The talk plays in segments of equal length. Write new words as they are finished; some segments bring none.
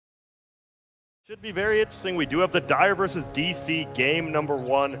Should be very interesting. We do have the Dire versus DC game number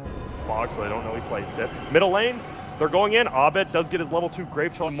 1. Moxley, I don't know, he placed it. Middle lane, they're going in. Abed does get his level 2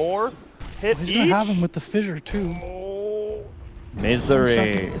 Grape Shot more. Hit He's each. gonna have him with the fissure too. Oh.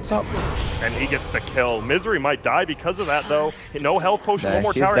 Misery. It's up. And he gets the kill. Misery might die because of that, though. No health potion, Nah, one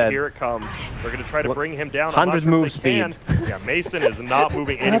more he's tower. dead. Here it comes. They're going to try to bring him down. 100 move speed. Yeah, Mason is not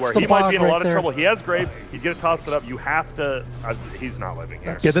moving anywhere. He might be in a lot of trouble. He has Grave. He's going to toss it up. You have to... he's not living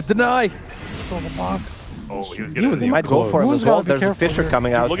here. Get the deny. Still the block. Oh, he was going to... He might go for it as well. There's a Fisher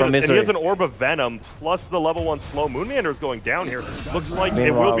coming out from Misery. And he has an Orb of Venom, plus the level 1 slow. Moonmeander is going down here. Looks like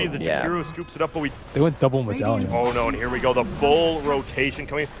it will be the Jakiro who scoops it up, but They went double medallion. Oh no, and here we go. The full rotation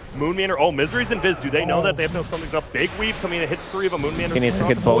coming. Moonmeander. Oh, Misery's invis. Do they know that? They have to know something's up. Big weave coming in. It hits 3 of them. Moonmeander. He needs to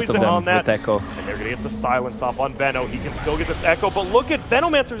get both of them with Echo. And they're going to get the silence off on Veno. He can still get this Echo, but look at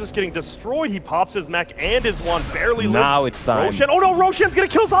Venomancer just getting destroyed. He pops his mech and his wand. Barely lives. Now it's time. Roshan. Oh no, Roshan's going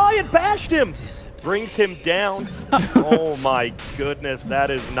to kill Zai and bashed him. Brings him down. Oh my goodness, that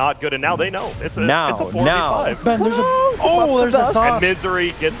is not good. And now they know. It's a 4v5. Ben, there's a dust. And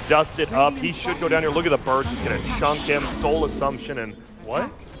Misery gets dusted up. He should go down here. Look at the bird. Just going to chunk him. Soul Assumption and what?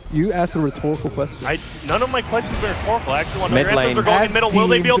 You asked a rhetorical question. None of my questions are rhetorical. I actually want to know. Mid lane. Are going in middle. Will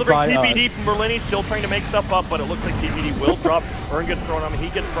they be able to bring Team TPD from Merlini? Still trying to make stuff up, but it looks like TPD will drop. Ern gets thrown on him. He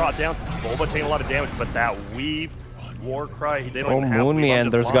gets brought down. Bulba taking a lot of damage, but that weave. Warcry, they don't even have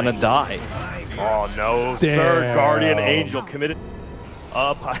Moonmeander's gonna die. Oh no, sir, Guardian Angel committed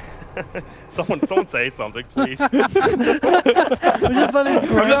up. Someone say something, please. I'm just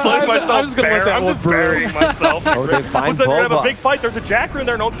burying myself. Oh, they find Looks like we're gonna have a Bulba. big fight. There's a Jacker in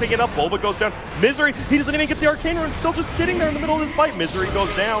there, no one's picking it up. Bulba goes down. Misery, he doesn't even get the Arcane Rune, still just sitting there in the middle of this fight. Misery goes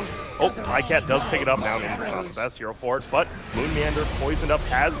down. Oh, Pycat does pick it up now. Not the best hero for it, but Moonmeander poisoned up,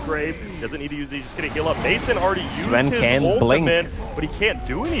 has Grave, doesn't need to use it, he's just gonna heal up. Mason already used his ultimate, but he can't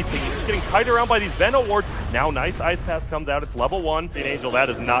do anything. He's just getting kited around by these Veno wards. Now, nice Ice Pass comes out, it's level 1. Angel,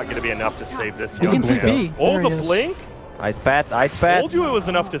 that is not gonna be enough to save this young man. Oh, the blink? Ice Pat, Ice Pat. Told you it was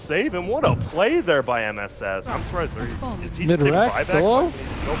enough to save him. What a play there by MSS. I'm surprised. Is he just saving Mid-rack, buyback?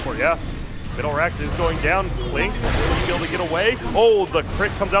 Go for it, yeah. Middle Rax is going down. Blink, will he be able to get away? Oh, the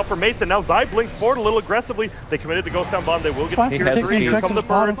crit comes out for Mason. Now Zai blinks forward a little aggressively. They committed the Ghost Down bomb. They will get the tier 3. Here come the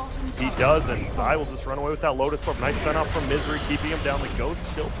birds. He does, and Zai will just run away with that Lotus Orb. Nice stun out from Misery, keeping him down. The Ghost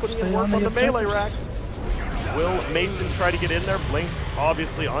still putting in work on the melee racks. Will Mason try to get in there? Blinks,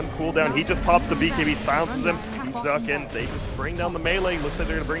 obviously on cooldown. He just pops the BKB, silences him. He's stuck in. They just bring down the melee. Looks like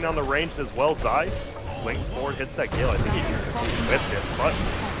they're going to bring down the ranged as well. Zai blinks forward, hits that kill. I think he just whipped it, but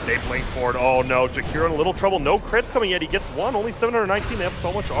they blink forward. Oh no, Jakiro in a little trouble. No crits coming yet. He gets one, only 719. They have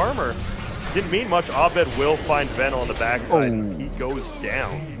so much armor. Didn't mean much. Abed will find Veno on the backside. Oh. He goes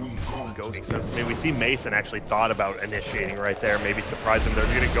down. Maybe we see Mason actually thought about initiating right there. Maybe surprise him. They're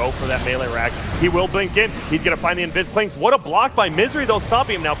going to go for that melee rack. He will blink in. He's going to find the Invis Clings. What a block by Misery, though,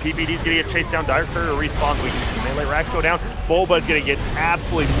 stopping him. Now PPD's going to get chased down. Dire Courier respawn. We can see melee racks go down. Bulba's going to get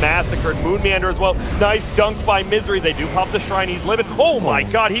absolutely massacred. Moonmeander as well. Nice dunk by Misery. They do pop the shrine. He's living. Oh my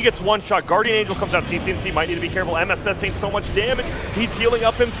god, he gets one shot. Guardian Angel comes out. CCNC might need to be careful. MSS taking so much damage. He's healing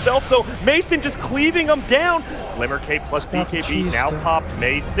up himself, though. Mason just cleaving him down. Glimmer Cape plus BKB now popped.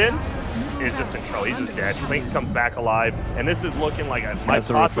 Mason is just in trouble. He's just dead. Clinks comes back alive, and this is looking like a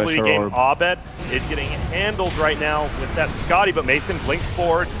possibly a game. Abed is getting handled right now with that Scotty, but Mason blinks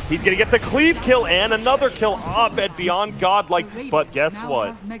forward. He's going to get the cleave kill and another kill. Abed beyond godlike, but guess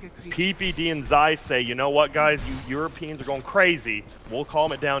what? PPD and Zai say, you know what, guys? You Europeans are going crazy. We'll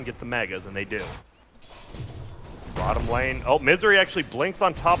calm it down, get the megas, and they do. Bottom lane. Oh, Misery actually blinks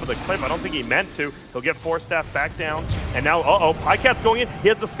on top of the cliff. I don't think he meant to. He'll get Force Staff back down. And now, Pycat's going in. He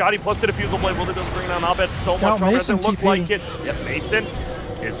has the Scotty plus the Diffusal Blade. Will it just bring down Abed so much stronger? Doesn't look like it. Yep, Mason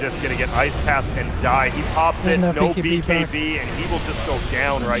is just going to get Ice Path and die. He pops it, no BKB, and he will just go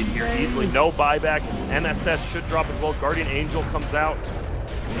down right here easily. No buyback. MSS should drop as well. Guardian Angel comes out.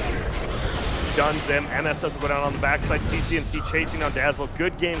 Stuns him. MSS will go down on the backside. CCNC chasing down Dazzle.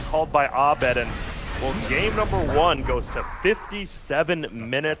 Good game called by Abed, and well, game number 1 goes to 57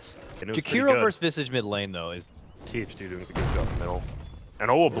 minutes. Jakiro versus Visage mid lane, though, is THD doing a good job in the middle. And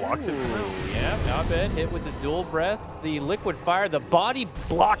blocks it. Yeah, Abed hit with the dual breath, the liquid fire, the body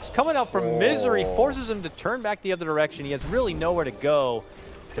blocks coming out from Misery, forces him to turn back the other direction. He has really nowhere to go.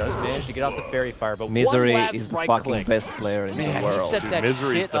 Does manage to get off the fairy fire, but Misery is the fucking best player in the world. He set that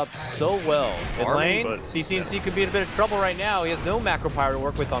shit up so well. Mid lane, CCNC could be in a bit of trouble right now. He has no macro power to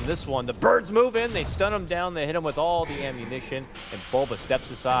work with on this one. The birds move in, they stun him down, they hit him with all the ammunition, and Bulba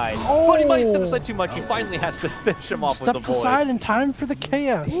steps aside. But he might step aside too much. He finally has to finish him off with the void. Steps aside in time for the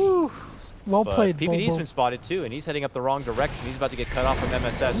chaos. Woo. Well But played, PPD's Bobo. been spotted too, and he's heading up the wrong direction. He's about to get cut off from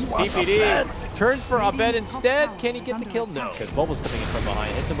MSS. PPD turns for Abed instead. Can he get the kill? No, because Bobo's coming in from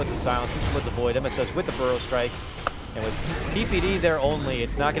behind. Hits him with the silence, hits him with the void. MSS with the burrow strike. And with PPD there only,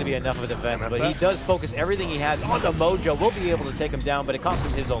 it's not going to be enough of a defense, but he does focus everything he has on the Mojo. Will be able to take him down, but it costs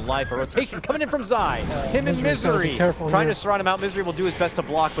him his own life. A rotation coming in from Zai. Him and Misery trying to surround him out. Misery will do his best to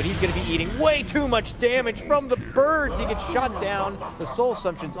block, but he's going to be eating way too much damage from the birds. He gets shot down. The Soul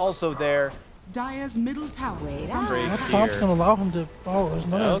Assumption's also there. Dire's middle tower is under Breaks That stop's here. going to allow him to. Oh, there's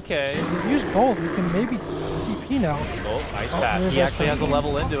no. Okay. So if you use both, you can maybe TP now. Oh, Ice Path. He actually has a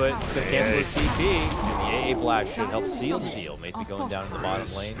level into it. It's going to cancel the TP. And the AA Blast should help seal the shield. Mace be going down in the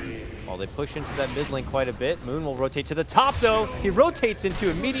bottom lane. While they push into that mid lane quite a bit. Moon will rotate to the top, though. He rotates into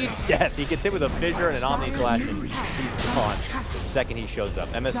immediate death. He gets hit with a fissure and an Omni Slash, and he's gone the second he shows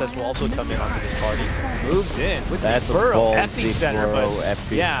up. MSS will also come in onto this party. Moves in with that burrow epicenter,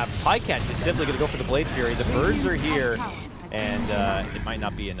 but yeah, Pycat is simply going to go for the Blade Fury. The birds are here, and it might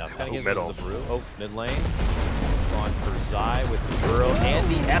not be enough. Kind of gets the brew. Oh, mid lane. On for Zai with the burrow and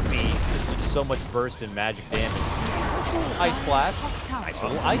the epi. Just so much burst and magic damage. Ice Blast. Nice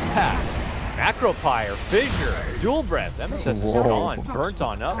little Ice Path. Macro Pyre. Fissure. Dual Breath. MSS is gone. Burnt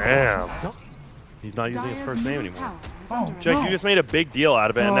on up. Damn. He's not using his first name anymore. Oh, Jack, you just made a big deal out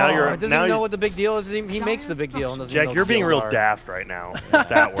of it, and now you're doesn't know what the big deal is. He makes the big deal. And Jack, you're being real daft right now. With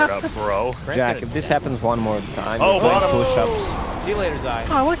that word up, bro. Jack, if this happens one more time, oh, you're going push-ups. See you later, Zai.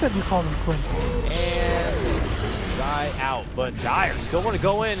 I like that you called him Quinn. And Zai out, but Dire still want to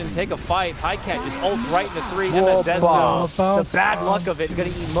go in and take a fight. Pycat just ults right into 3. MSS though, the bad luck of it,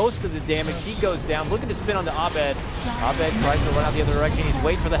 going to eat most of the damage. He goes down, looking to spin onto Abed. Abed tries to run out the other direction. He's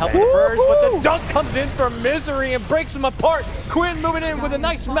waiting for the help of the birds, but the dunk comes in from Misery and breaks him apart. Quinn moving in with a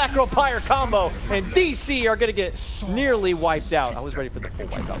nice Macro Pyre combo, and DC are going to get nearly wiped out. I was ready for the full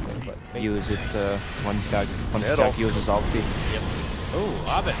wipe out there, but use it once Jack uses ulti. Yep.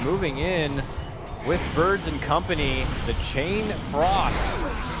 Oh, Abed moving in with Birds and company. The Chain Frost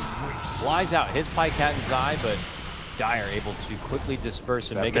flies out, hits Pycat and Zai, but Dire able to quickly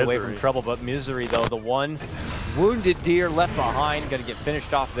disperse and make it away from trouble. But Misery, though, the one wounded deer left behind, going to get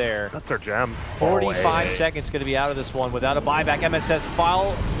finished off there. That's our gem. 45 seconds going to be out of this one without a buyback. MSS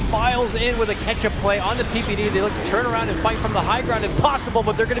files in with a catch-up play on the PPD. They look to turn around and fight from the high ground if possible,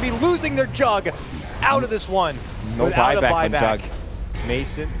 but they're going to be losing their Jug out of this one. No buyback on Jug.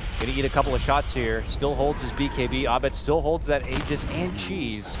 Mason gonna eat a couple of shots here. Still holds his BKB. Abed still holds that Aegis and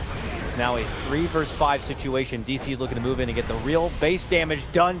Cheese. Now a 3 versus 5 situation. DC looking to move in and get the real base damage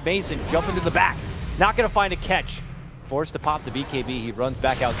done. Mason jumping to the back. Not gonna find a catch. Forced to pop the BKB. He runs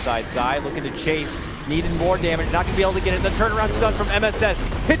back outside. Zai looking to chase. Needing more damage. Not gonna be able to get it. The turnaround stun from MSS.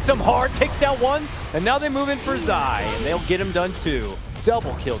 Hits him hard. Takes down one. And now they move in for Zai. And they'll get him done too.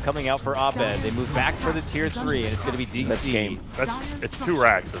 Double kill coming out for Abed. They move back for the tier 3, and it's going to be DC. It's 2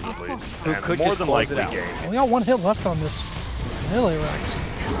 racks at least. Who could more than likely game. We got 1 hit left on this melee racks.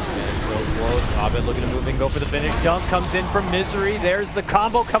 And so close. Abed looking to move in, go for the finish. Dunk comes in from Misery. There's the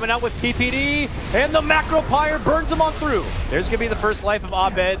combo coming out with PPD, and the Macro Pyre burns him on through. There's going to be the first life of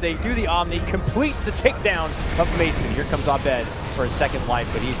Abed. They do the Omni, complete the takedown of Mason. Here comes Abed for a second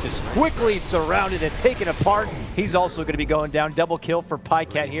life, but he's just quickly surrounded and taken apart. He's also going to be going down. Double kill for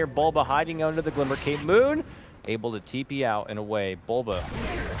Pycat here. Bulba hiding under the Glimmer Cape Moon, able to TP out and away. Bulba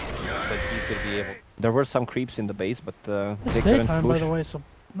looks like he's going to be able. There were some creeps in the base, but they it's couldn't daytime, push. by the way, so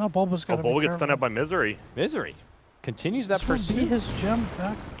now Bulba's got to be Bulba gets careful. stunned out by Misery. Misery continues that This will be pursuit. his gem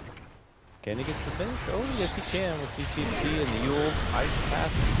back. Can he get the finish? Oh, yes, he can with CCC and the Yules. Ice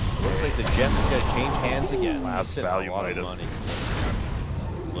Path. Looks like the gem is going to change hands again. Last value a lot of item. money.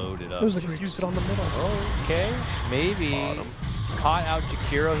 Loaded up. It was like use it on the middle. Okay, maybe. Caught out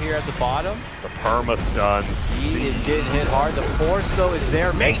Jakiro here at the bottom. The perma stun. He is getting hit hard. The force, though, is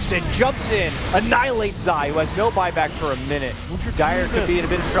there. Mason jumps in, annihilates Zai, who has no buyback for a minute. Dire could be in a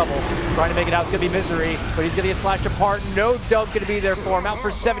bit of trouble. Trying to make it out. It's going to be Misery, but he's going to get slashed apart. No dunk going to be there for him. Out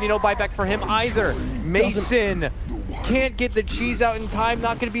for 70. No buyback for him either. Mason can't get the cheese out in time.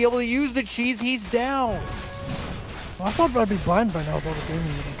 Not going to be able to use the cheese. He's down. Well, I thought I'd be blind by now with all the gaming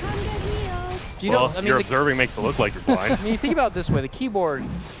meeting. Do you know, I mean, you're observing makes it look like you're blind. I mean, you think about it this way, the keyboard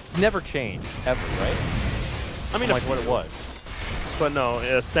never changed, ever, right? I mean, like what it was. But no,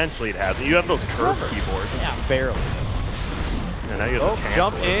 essentially it has. You have those curved keyboards. Yeah, barely. And now you have to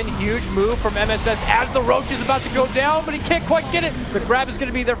Jump in, huge move from MSS as the Roach is about to go down, but he can't quite get it. The grab is going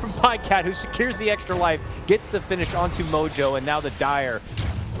to be there from Pycat, who secures the extra life, gets the finish onto Mojo, and now the Dire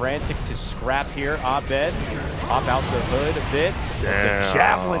frantic to scrap here. Abed, pop out the hood a bit. The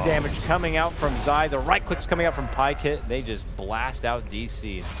javelin damage coming out from Zai. The right click's coming out from Pycat. They just blast out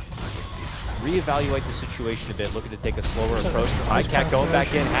DC. reevaluate the situation a bit, looking to take a slower approach. ICAT going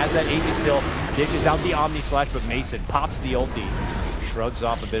back in, has that 80 still, dishes out the Omni Slash, but Mason pops the ulti, shrugs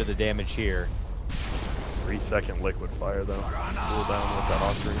off a bit of the damage here. 3-second liquid fire though. Cool down with that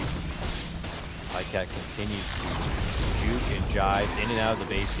Osprey. ICAT continues to juke and jive in and out of the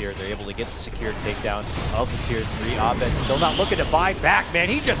base here. They're able to get the secure takedown of the tier 3. Abed still not looking to buy back, man.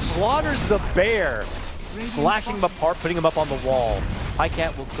 He just slaughters the bear, slashing him apart, putting him up on the wall.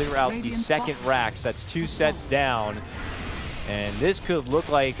 ICAT will clear out the second racks. That's 2 sets down. And this could look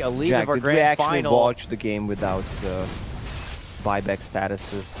like a lead Jack, of our did we grand actually final. watch the game without buyback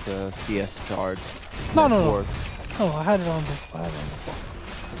statuses, CS charge? No. Oh, I had it on the phone.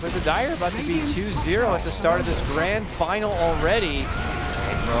 Looks like the Dire about to be 2-0 at the start of this grand final already.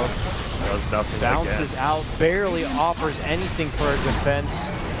 Does nothing Bounces out, barely offers anything for a defense.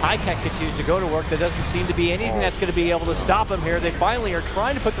 ICAT continues to go to work. There doesn't seem to be anything that's going to be able to stop him here. They finally are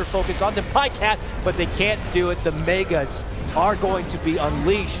trying to put their focus onto ICAT, but they can't do it. The Megas are going to be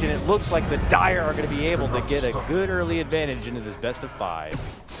unleashed, and it looks like the Dire are going to be able to get a good early advantage into this best of 5.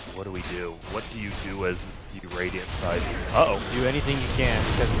 What do we do? What do you do as the Radiant side? Uh-oh. Do anything you can,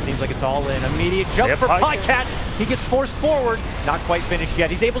 because it seems like it's all in. Immediate jump for PyCat. He gets forced forward. Not quite finished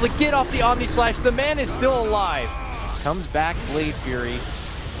yet. He's able to get off the Omni Slash. The man is still alive. Comes back, Blade Fury.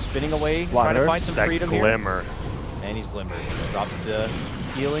 Spinning away, trying to find some freedom Glimmer. here. And he's glimmered. Drops the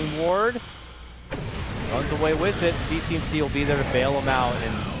healing ward. Runs away with it. CC&C will be there to bail him out,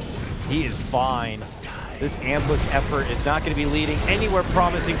 and he is fine. This ambush effort is not going to be leading anywhere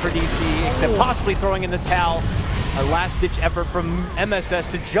promising for DC, except possibly throwing in the towel. A last-ditch effort from MSS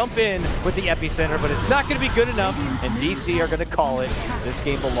to jump in with the epicenter, but it's not going to be good enough, and DC are going to call it. This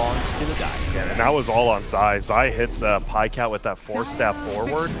game belongs to the Dire. Yeah, and that was all on Zai. Zai hits PyCat with that 4-staff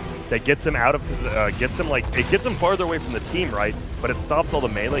forward that gets him out of, it gets him farther away from the team, right? But it stops all the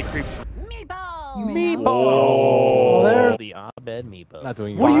melee creeps. Meepo! Oh, there's The Abed Meepo. Not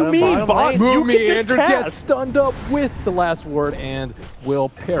doing what do you mean, bot? Moon You can just Meander gets cast. stunned up with the last word and will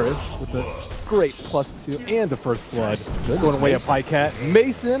perish with the great +2 and the first blood. Going away at PyCat.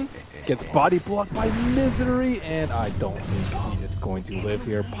 Mason gets body blocked by Misery, and I don't think he is going to live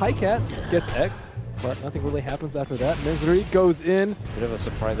here. PyCat gets X, but nothing really happens after that. Misery goes in. Bit of a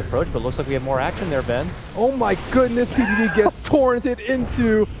surprise approach, but looks like we have more action there, Ben. Oh my goodness, PBD gets torrented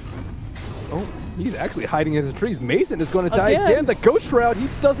into... Oh, he's actually hiding in the trees. Mason is going to die again. The Ghost Shroud, he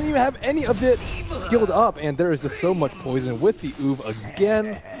doesn't even have any of it skilled up, and there is just so much poison with the Oov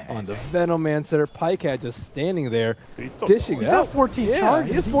again on the Venomancer. PyCat just standing there, dishing out. 14 Yeah, charges.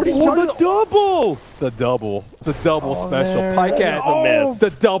 he has 14 charges. The double! The double special. There. PyCat, the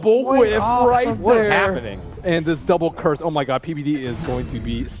double whiff right there. What is happening? And this double curse. Oh my god, PBD is going to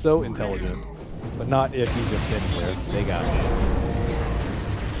be so intelligent. But not if he's just standing there. They got it.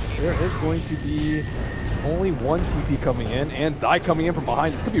 There is going to be only one TP coming in, and Zai coming in from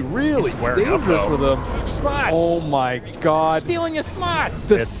behind. This could be really dangerous for them. Smarts! Oh my god. Stealing your smarts!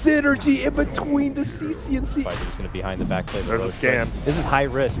 The synergy in between the CC and C. Fighter's going to behind the back play. There's a scan. This is high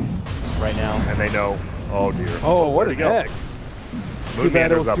risk right now. And they know. Oh dear. Oh, what Where'd an he go? X. Moon Too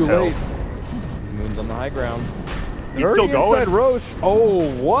bad it was Meander's too uphill. late. Moon's on the high ground. He's still going. Roche. Oh,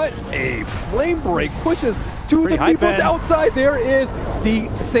 what a flame break. Pushes to Pretty the high, people Ben. outside. There is the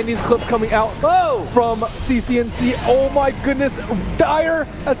Sandy's clip coming out from CCNC. Oh my goodness. Dire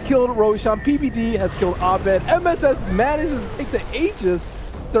has killed Roshan. PBD has killed Abed. MSS manages to take the Aegis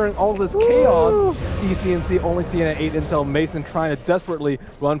during all this chaos. CCNC only seeing an 8 intel. Mason trying to desperately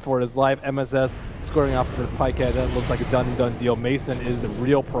run for his life. MSS scoring off for his PyCat. That looks like a done deal. Mason is the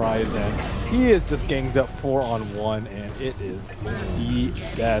real prize, and he is just ganged up 4-on-1, and it is the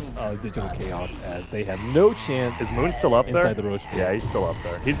death of Digital Chaos as they have no chance. Is Moon still up there? Inside the Roche. Yeah, he's still up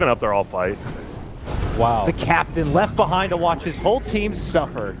there. He's been up there all fight. Wow. The captain left behind to watch his whole team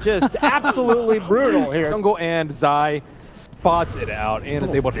suffer. Just absolutely brutal here. Jungle and Zai spots it out and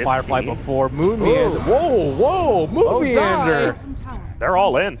is able to Firefly before. Moon Meander. Whoa, Moon Meander. They're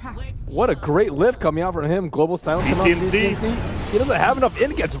all in. What a great lift coming out from him. Global Silence coming out from CCNC. He doesn't have enough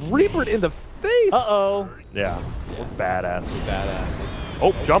in. Gets Reapered in the face. Uh-oh. Yeah. Badass. Badass.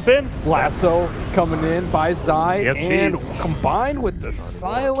 Oh, jump in. Lasso coming in by Zai, Yes, and cheese. combined with the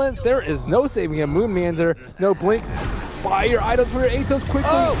silence, there is no saving him. Moon Meander, no blink. Buy your items for your Atos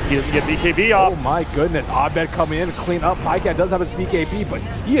quickly. He doesn't get BKB off. Oh my goodness, Abed coming in to clean up. PyCat does have his BKB, but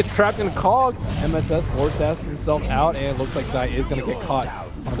he is trapped in a cog. MSS force-tasks himself out, and looks like Zai is going to get caught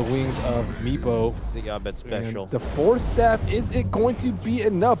on the wings of Meepo. The Abed special. And the force staff, is it going to be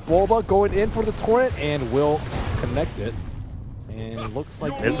enough? Bulba going in for the torrent and will connect it. And looks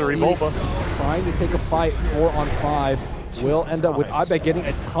like Misery DC Bulba trying to take a fight 4-on-5 will end up with Abed getting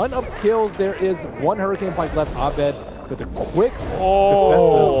a ton of kills. There is one Hurricane Pike left. Abed with a quick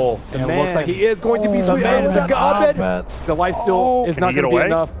defensive. And it looks like he is going to be sweet. Abed. The life steal is not going to be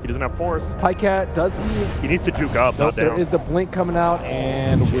enough. He doesn't have force. Pycat, does he? He needs to juke up, not down. There is the blink coming out,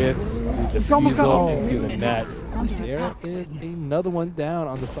 and with the almost into the net. There is another one down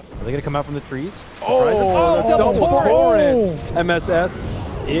on the side. Are they going to come out from the trees? Double torrent. MSS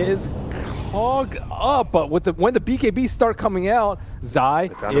is clogged up, but with when the BKB start coming out, Zai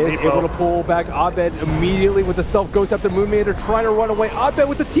is able to pull back Abed immediately with the self ghost after Moonmaker trying to run away. Abed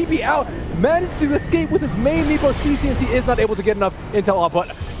with the TP out, managed to escape with his main Meepo. CCNC is not able to get enough intel, but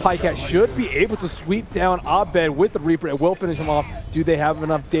Pycat should be able to sweep down Abed with the Reaper. It will finish him off. Do they have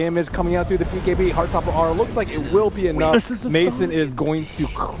enough damage coming out through the BKB? Hearttopper R looks like it will be enough. Mason is going to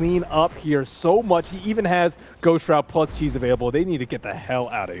clean up here so much. He even has Ghost Shroud plus Cheese available. They need to get the hell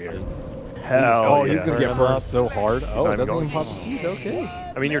out of here. He's going to get burned so hard. Oh, it doesn't even pop Cheese. Okay.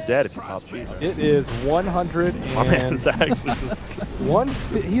 I mean, you're dead if you pop Cheese. It is 100 and... My man's actually just...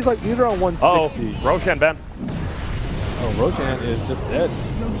 He's around 160. Oh, Roshan Ben. Oh, Roshan is just dead.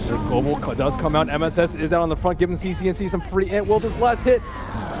 The global does come out. MSS is out on the front, giving CCNC some free int. Will this last hit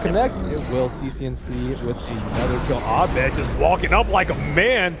connect? It will. CCNC with another kill. Abed just walking up like a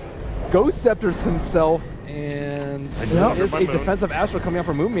man. Ghost Scepters himself. And there is a defensive Astral coming out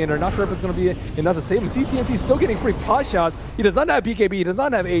from Moonmaker. Not sure if it's going to be enough to save him. CCNC still getting free pot shots. He does not have BKB. He does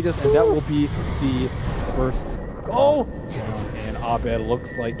not have Aegis. And that will be the first goal. And Abed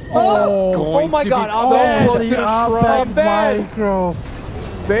looks like he's going my to God, be so close to the micro.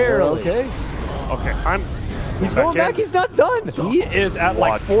 Fair, okay. He's going back. He's not done. He is at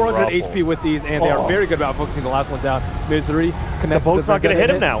like 400 HP with these, and they are very good about focusing the last one down. Misery connects. The boat's not going to hit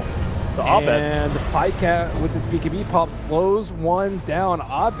him now. And Pycat with his BKB pop slows one down.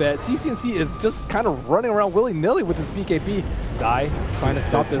 Abed. CCNC is just kind of running around willy-nilly with his BKB. Zai trying to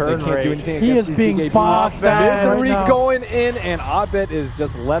stop this. They can't do anything against his BKB. He is being bogged down. Misery going in, and Abed is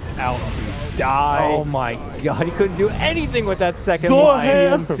just left out to die. Oh my God, he couldn't do anything with that second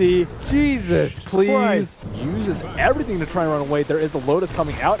line. CNC, Jesus, please uses everything to try and run away. There is a Lotus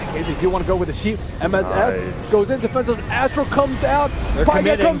coming out in case they do want to go with the sheep. MSS goes in, defensive Astral comes out.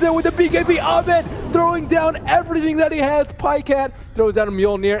 Pycat comes in with the BKB. Abed throwing down everything that he has. Pycat throws out a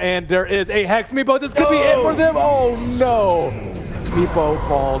Mjolnir, and there is a Hex Meepo. This could be it for them. Oh no. Meepo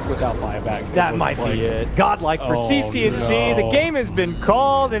falls without buyback. That might be it. Godlike for CCNC. The game has been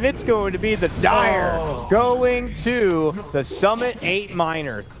called, and it's going to be the Dire going to the Summit 8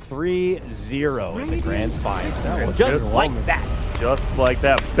 Minor 3-0 in the grand final. Just like that. Just like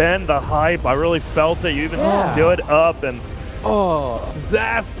that. Ben, the hype. I really felt it. You even stood up and... Oh,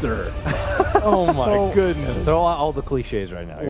 disaster. Oh my goodness. Throw out all the cliches right now.